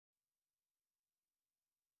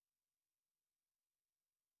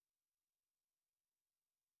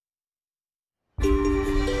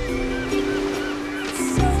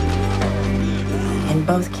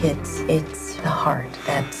both kids, it's the heart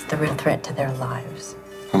that's the real threat to their lives.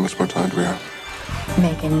 How much more time do we have?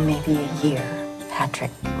 Megan, maybe a year.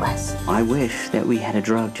 Patrick, less. I wish that we had a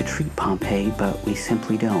drug to treat Pompeii, but we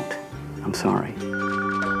simply don't. I'm sorry.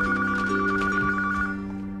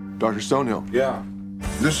 Dr. Stonehill. Yeah.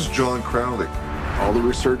 This is John Crowley. All the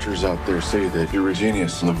researchers out there say that you're a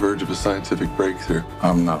genius. On the verge of a scientific breakthrough.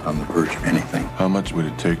 I'm not on the verge of anything. How much would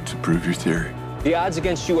it take to prove your theory? The odds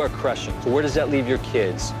against you are crushing. So where does that leave your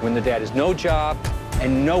kids when the dad has no job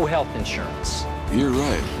and no health insurance? You're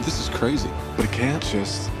right. This is crazy. But I can't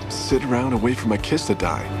just sit around and wait for my kids to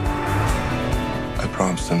die. I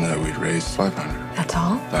promised him that we'd raise 500,000. That's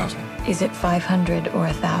all? Is it 500 or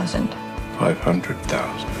 1,000?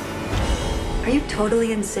 500,000. Are you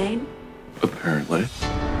totally insane? Apparently.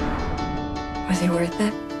 Was he worth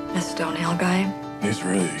it? The Stonehill guy? He's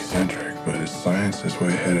really eccentric, but his science is way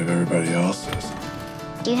ahead of everybody else's.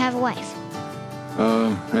 Do you have a wife?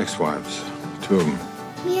 Ex-wives. 2 of them.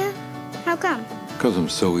 Yeah? How come? Because I'm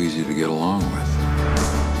so easy to get along with.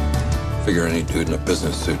 Figure any dude in a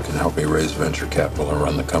business suit can help me raise venture capital and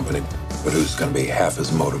run the company. But who's going to be half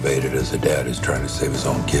as motivated as a dad who's trying to save his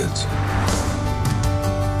own kids?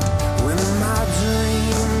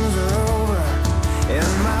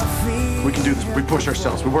 We can do this. We push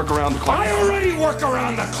ourselves. We work around the clock. I already work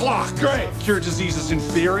around the clock. Great. Cure diseases in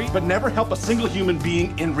theory, but never help a single human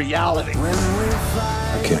being in reality.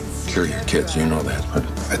 I can't cure your kids, you know that, but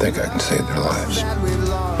I think I can save their lives.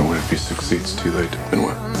 And what if he succeeds too late? Then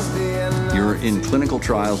what? You're in clinical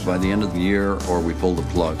trials by the end of the year, or we pull the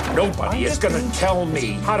plug. Nobody is going to tell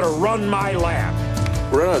me how to run my lab.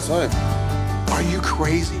 We're out of time. Are you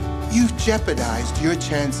crazy? You've jeopardized your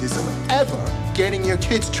chances of ever getting your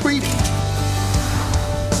kids treated.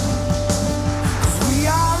 We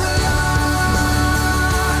are alive.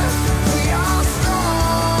 We are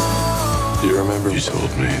strong. Do you remember you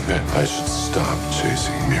told me that I should stop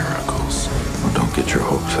chasing miracles? Well, don't get your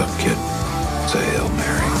hopes up, kid. Say Hail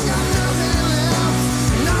Mary.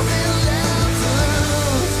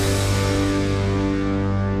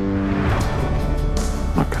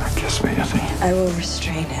 Not gonna kiss me, is he? I will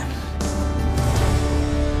restrain him.